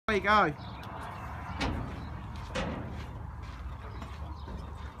There you go.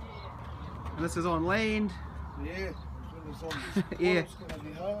 And this is on land. Yeah. Yeah.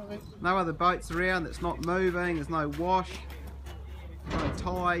 No other boats around, it's not moving, there's no wash, no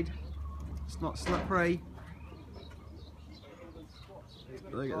tide, it's not slippery.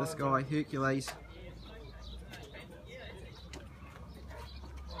 Look at this guy, Hercules.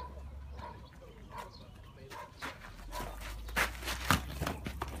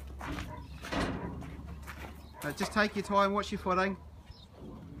 Just take your time, watch your footing.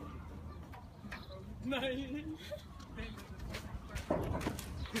 No. There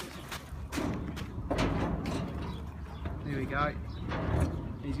we go.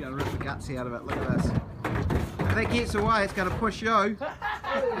 He's going to rip the guts out of it. Look at this. If that gets away, it's going to push you. Oh,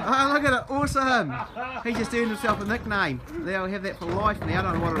 look at it. Awesome. He just earned himself a nickname. They'll have that for life now. I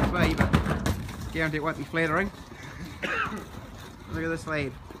don't know what it'll be, but guarantee it won't be flattering. Look at this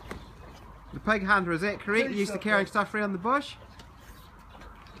lad. The pig hunter, is that correct? He used to carrying stuff around the bush.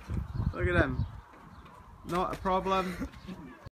 Look at him. Not a problem.